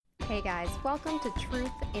Hey guys, welcome to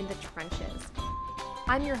Truth in the Trenches.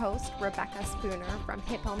 I'm your host, Rebecca Spooner from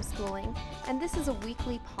Hip Homeschooling, and this is a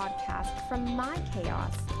weekly podcast from my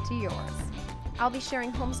chaos to yours. I'll be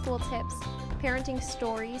sharing homeschool tips, parenting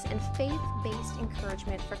stories, and faith-based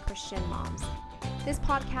encouragement for Christian moms. This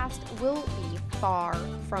podcast will be far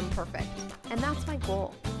from perfect, and that's my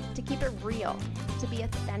goal, to keep it real, to be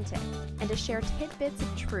authentic, and to share tidbits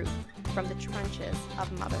of truth from the trenches of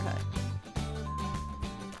motherhood.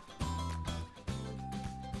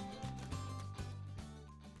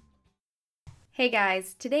 Hey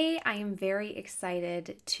guys, today I am very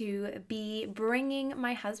excited to be bringing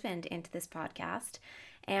my husband into this podcast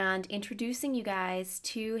and introducing you guys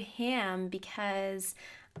to him because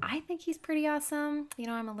I think he's pretty awesome. You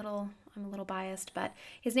know, I'm a little biased, but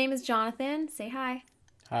his name is Jonathan. Say hi.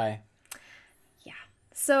 Hi. Yeah.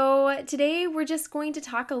 So today we're just going to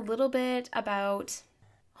talk a little bit about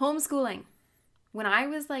homeschooling. When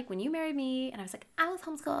you married me, and I was like, I was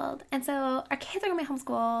homeschooled, and so our kids are going to be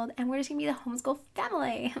homeschooled, and we're just going to be the homeschool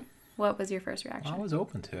family. What was your first reaction? I was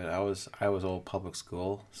open to it. I was old public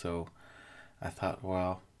school, so I thought,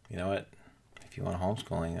 well, you know what? If you want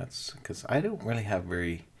homeschooling, that's because I don't really have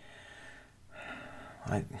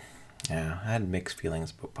I had mixed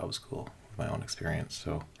feelings about public school with my own experience.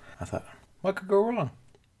 So I thought, what could go wrong?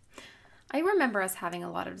 I remember us having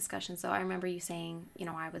a lot of discussions. So I remember you saying,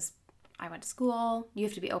 I went to school. You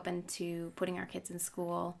have to be open to putting our kids in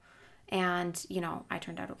school. And, I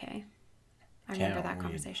turned out okay. I remember that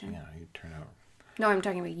conversation. You turned out... No, I'm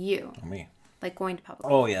talking about you. Oh, me. Like going to public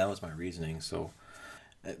school. Oh, yeah, that was my reasoning. So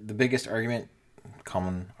the biggest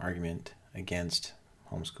common argument against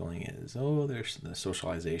homeschooling is, there's the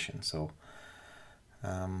socialization. So...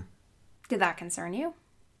 Did that concern you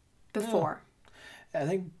before? I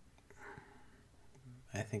think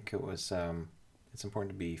it was... it's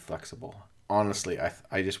important to be flexible. Honestly,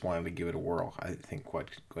 I just wanted to give it a whirl. I think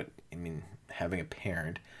having a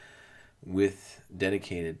parent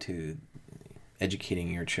dedicated to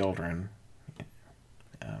educating your children,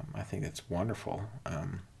 I think that's wonderful.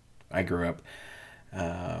 I grew up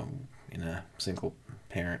in a single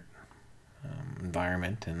parent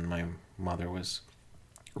environment, and my mother was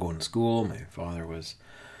going to school. My father was,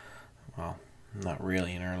 not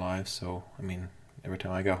really in our lives. So, every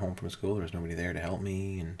time I got home from school, there was nobody there to help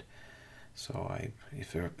me, and so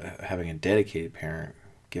having a dedicated parent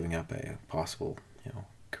giving up a possible,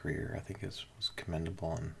 career, I think was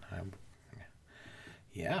commendable, and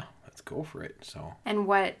let's go for it. So. And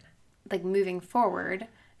what, moving forward,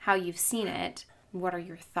 how you've seen it, what are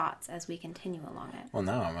your thoughts as we continue along it? Well,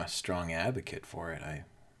 now I'm a strong advocate for it.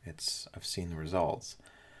 I've seen the results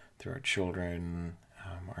through our children,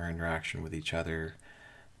 our interaction with each other.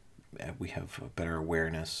 We have a better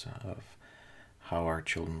awareness of how our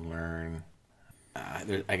children learn.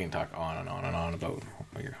 I can talk on and on and on about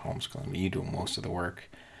your homeschooling. You do most of the work,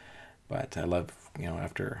 but I love,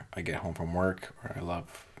 after I get home from work, or I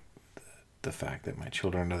love the fact that my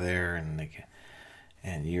children are there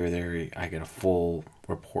and you're there. I get a full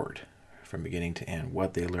report from beginning to end,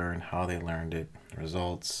 what they learned, how they learned it, the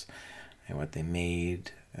results, and what they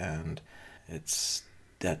made, and it's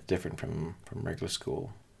that different from regular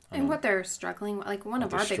school. And what they're struggling with, one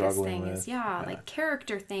of our biggest things is,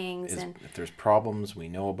 character things. And if there's problems, we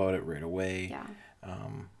know about it right away.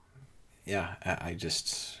 Yeah. I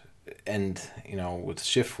just, and, with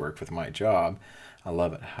shift work with my job, I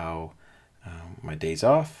love it how my days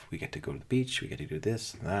off, we get to go to the beach, we get to do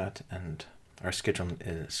this and that, and our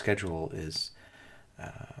schedule is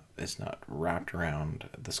not wrapped around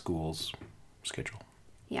the school's schedule.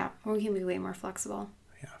 Yeah, we can be way more flexible.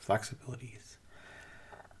 Yeah, flexibility is...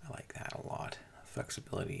 I like that a lot.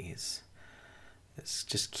 Flexibility is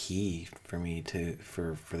just key for me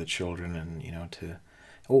for the children, and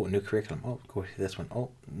new curriculum. Go to this one.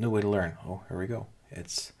 New way to learn. Here we go.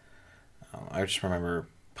 It's I just remember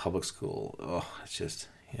public school. It's just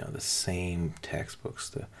the same textbooks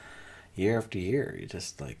the year after year. You're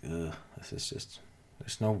just like, this is just,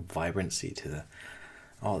 there's no vibrancy to the.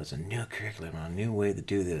 There's a new curriculum, a new way to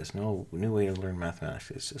do this, no new way to learn mathematics.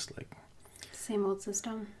 It's just like. Same old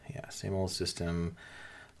system. Yeah, same old system.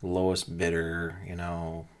 Lowest bidder,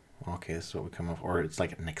 okay, this is what we come up, or it's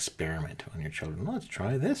like an experiment on your children. Let's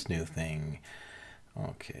try this new thing.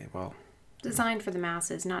 Okay, well. Designed for the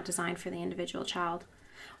masses, not designed for the individual child.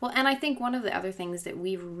 Well, and I think one of the other things that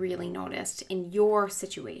we've really noticed in your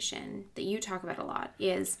situation that you talk about a lot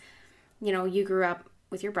is, you grew up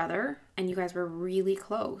with your brother and you guys were really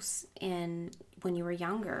close when you were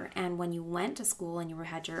younger, and when you went to school and you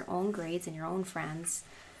had your own grades and your own friends,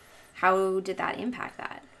 how did that impact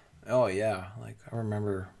that? Oh yeah, I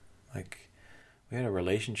remember we had a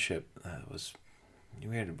relationship that was,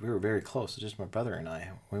 we were very close. Just my brother and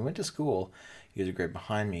I. When we went to school, he was a grade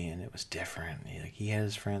behind me, and it was different. He had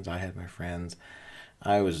his friends, I had my friends.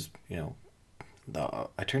 I was,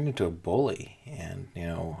 I turned into a bully, and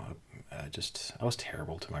I was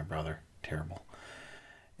terrible to my brother, terrible,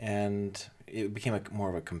 and it became more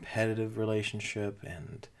of a competitive relationship,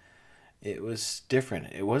 and it was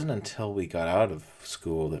different. It wasn't until we got out of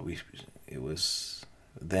school that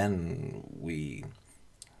then we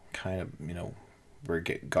kind of,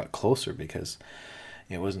 got closer, because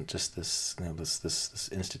it wasn't just this, this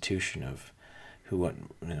institution of who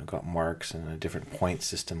got marks and a different point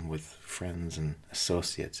system with friends and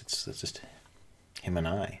associates. It's just him and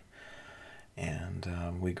I, and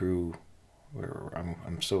we grew.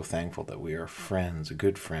 I'm so thankful that we are friends,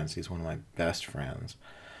 good friends. He's one of my best friends.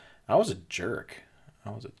 I was a jerk.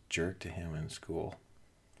 To him in school,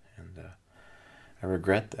 and I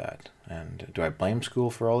regret that. And do I blame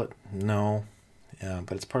school for all it? No,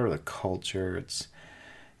 but it's part of the culture. It's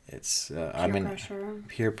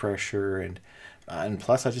peer pressure, and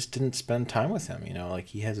plus I just didn't spend time with him. Like,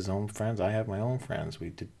 he has his own friends, I have my own friends. We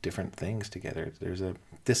did different things together. There's a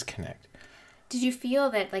disconnect. Did you feel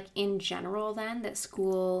that, like, in general then, that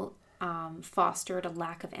school fostered a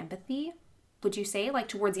lack of empathy? Would you say, like,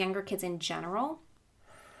 towards younger kids in general?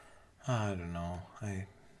 I don't know.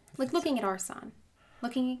 Like, looking at our son,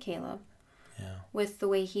 looking at Caleb, with the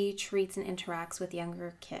way he treats and interacts with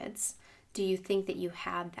younger kids, do you think that you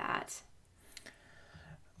had that?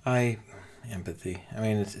 Empathy. I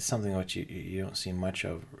mean, it's something which you don't see much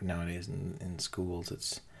of nowadays in schools.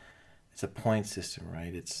 It's a point system,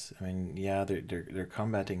 right? They're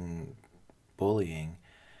combating bullying.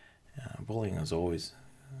 Bullying is always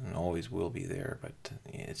and always will be there, but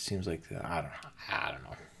it seems like I don't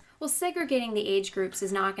know. Well, segregating the age groups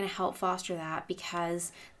is not going to help foster that,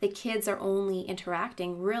 because the kids are only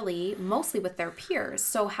interacting really mostly with their peers.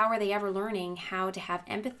 So how are they ever learning how to have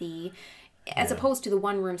empathy, as opposed to the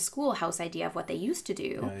one-room schoolhouse idea of what they used to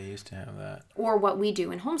do? Yeah, they used to have that. Or what we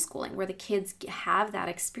do in homeschooling, where the kids have that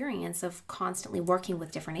experience of constantly working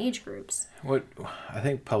with different age groups. What I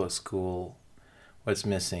think public school, what's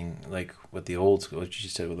missing, like with the old school, what you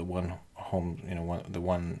said with the one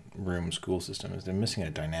room school system, is they're missing a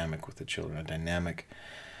dynamic with the children, a dynamic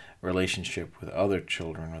relationship with other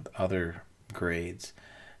children, with other grades,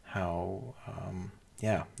 how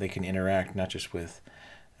they can interact not just with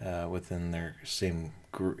within their same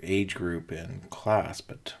age group and class,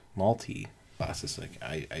 but multi classes. Like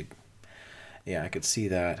I could see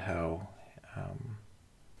that, how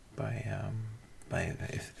by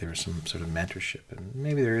if there was some sort of mentorship, and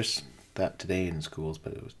maybe there is that today in schools,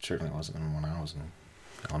 but it certainly wasn't when I was in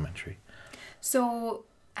elementary. So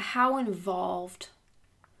how involved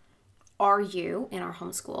are you in our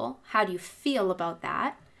homeschool? How do you feel about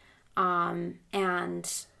that? And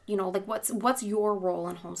like what's your role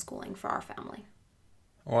in homeschooling for our family?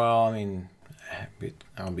 Well, I mean,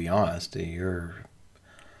 I'll be honest, you're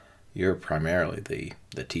primarily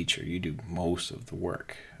the teacher. You do most of the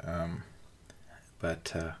work.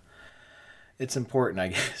 But it's important, I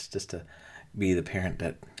guess, just to be the parent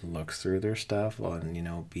that looks through their stuff,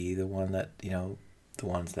 and be the one that the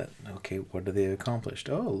ones that, okay, what have they accomplished?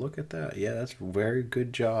 Oh, look at that! Yeah, that's a very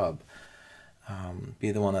good job.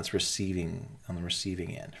 Be the one that's on the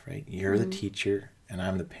receiving end, right? You're the teacher, and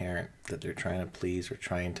I'm the parent that they're trying to please, or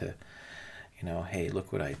trying to, hey,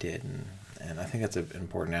 look what I did, and I think that's an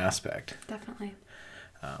important aspect. Definitely.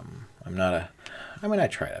 I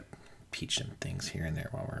try to teach them things here and there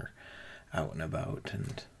while we're out and about.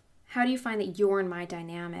 And how do you find that your and my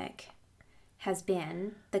dynamic has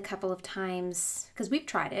been the couple of times, because we've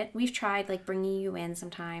tried like bringing you in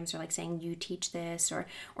sometimes, or like saying you teach this, or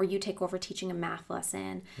you take over teaching a math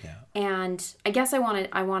lesson. And I guess I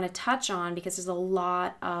want to touch on, because there's a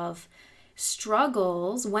lot of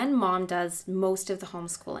struggles when mom does most of the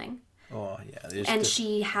homeschooling. Oh, yeah. And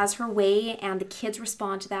she has her way, and the kids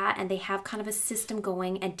respond to that, and they have kind of a system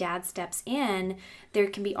going, and dad steps in. There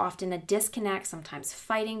can be often a disconnect, sometimes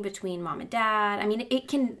fighting between mom and dad. I mean, it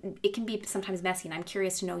can be sometimes messy, and I'm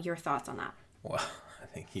curious to know your thoughts on that. Well, I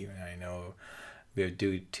think you and I know we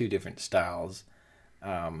do two different styles.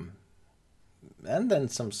 And then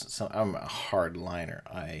some I'm a hard liner.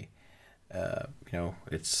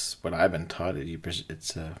 It's what I've been taught. You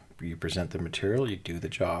present the material, you do the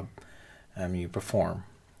job. You perform.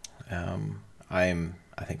 I'm,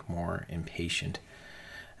 I think, more impatient,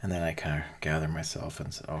 and then I kind of gather myself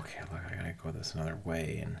and say, okay, look, I gotta go this another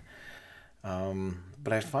way. And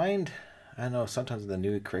but I find, I know sometimes the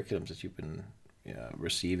new curriculums that you've been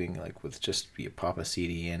receiving, like with just you pop a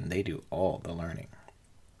CD in, they do all the learning.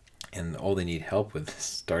 and all they need help with is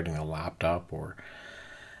starting a laptop, or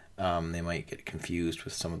they might get confused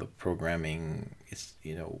with some of the programming. It's,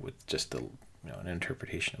 with just an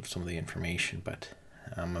interpretation of some of the information. But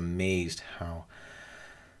I'm amazed how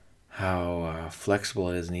flexible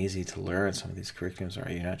it is and easy to learn some of these curriculums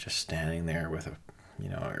are. You're not just standing there with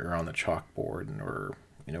or on the chalkboard or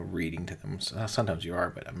reading to them. Sometimes you are,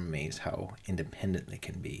 but I'm amazed how independent they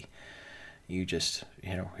can be. You just,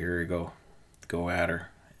 here you go at her,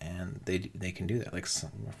 and they can do that.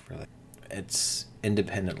 It's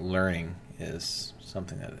independent learning is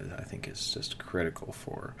something that I think is just critical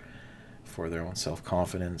for their own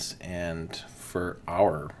self-confidence and for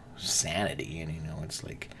our sanity. And it's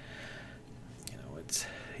like, it's,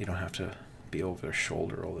 you don't have to be over their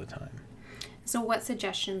shoulder all the time. So what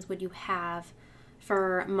suggestions would you have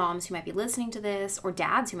for moms who might be listening to this, or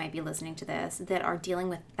dads who might be listening to this, that are dealing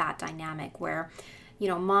with that dynamic where,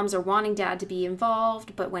 moms are wanting dad to be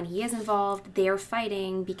involved, but when he is involved, they're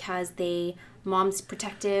fighting because mom's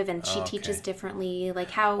protective and she teaches differently.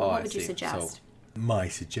 Like what would you suggest? So my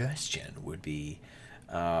suggestion would be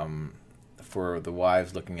for the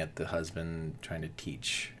wives looking at the husband trying to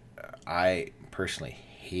teach. I personally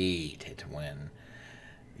hate it when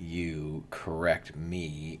you correct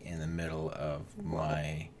me in the middle of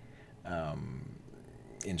my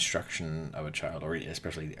instruction of a child, or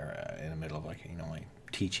especially in the middle of my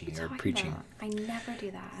teaching or preaching. I never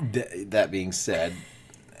do that. That being said,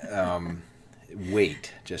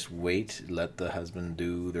 wait, let the husband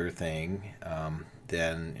do their thing.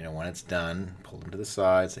 Then when it's done, pull them to the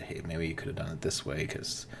side, say, hey, maybe you could have done it this way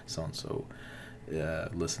because so and so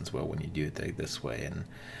listens well when you do it this way. And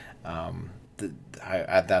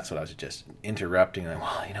that's what I was just interrupting them.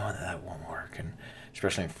 Well, that won't work, and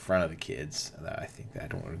especially in front of the kids, I think I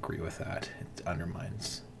don't agree with that. It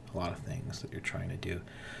undermines a lot of things that you're trying to do.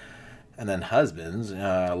 And then husbands,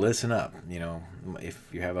 listen up. If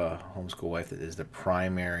you have a homeschool wife that is the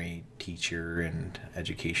primary teacher and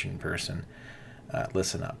education person,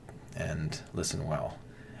 listen up and listen well,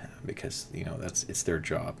 because it's their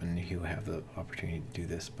job, and you have the opportunity to do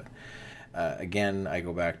this. But again, I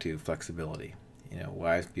go back to flexibility.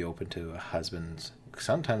 Wives, be open to a husband's.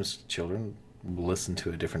 Sometimes children listen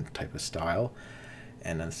to a different type of style,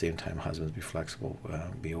 and at the same time, husbands, be flexible,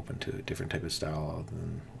 be open to a different type of style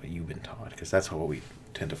than what you've been taught, because that's what we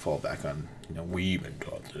tend to fall back on. We've been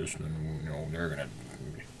taught this, and they're gonna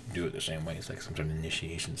do it the same way. It's like some sort of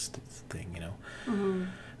initiation thing,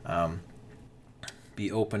 Mm-hmm.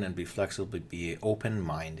 Be open and be flexible, but be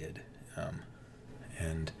open-minded,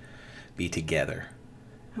 and be together.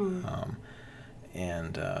 Mm.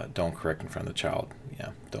 And don't correct in front of the child.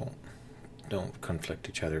 Don't conflict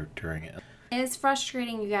each other during it. It's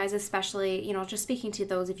frustrating, you guys, especially, just speaking to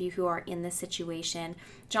those of you who are in this situation.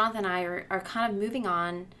 Jonathan and I are kind of moving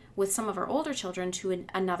on with some of our older children to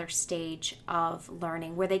another stage of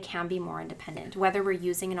learning where they can be more independent, whether we're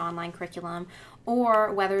using an online curriculum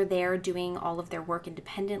or whether they're doing all of their work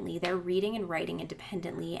independently. They're reading and writing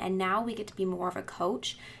independently, and now we get to be more of a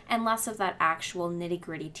coach and less of that actual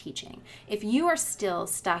nitty-gritty teaching. If you are still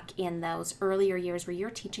stuck in those earlier years where you're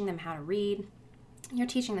teaching them how to read, you're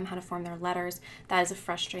teaching them how to form their letters, that is a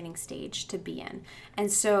frustrating stage to be in.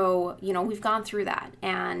 And so, we've gone through that,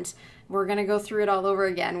 and we're going to go through it all over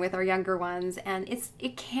again with our younger ones. And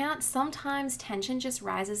sometimes tension just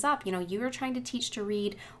rises up. You are trying to teach to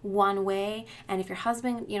read one way, and if your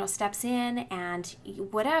husband, steps in and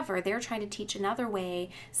whatever, they're trying to teach another way,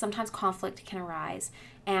 sometimes conflict can arise.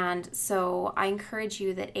 And so I encourage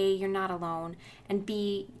you that A, you're not alone, and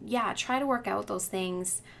B, try to work out those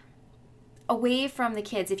things away from the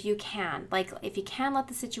kids if you can. Like, if you can let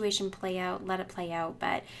the situation play out, let it play out.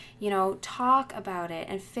 But, talk about it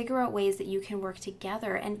and figure out ways that you can work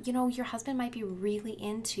together. And, your husband might be really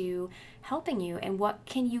into helping you. And what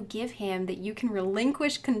can you give him that you can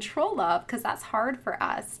relinquish control of? Because that's hard for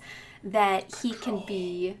us, that he can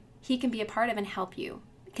be a part of and help you.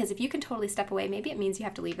 Because if you can totally step away, maybe it means you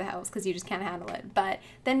have to leave the house because you just can't handle it. But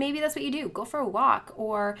then maybe that's what you do. Go for a walk,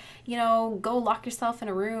 or, go lock yourself in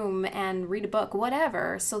a room and read a book,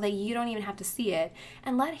 whatever, so that you don't even have to see it.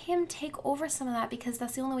 And let him take over some of that, because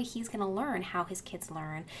that's the only way he's going to learn how his kids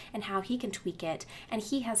learn and how he can tweak it. And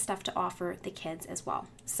he has stuff to offer the kids as well.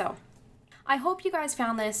 So I hope you guys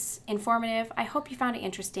found this informative. I hope you found it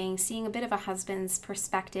interesting, seeing a bit of a husband's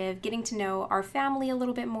perspective, getting to know our family a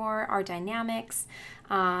little bit more, our dynamics,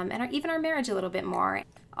 and even our marriage a little bit more.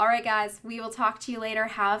 All right, guys, we will talk to you later.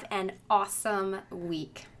 Have an awesome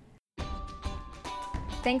week.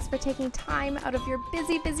 Thanks for taking time out of your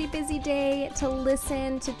busy day to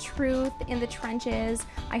listen to Truth in the Trenches.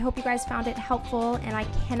 I hope you guys found it helpful, and I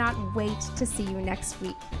cannot wait to see you next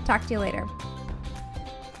week. Talk to you later.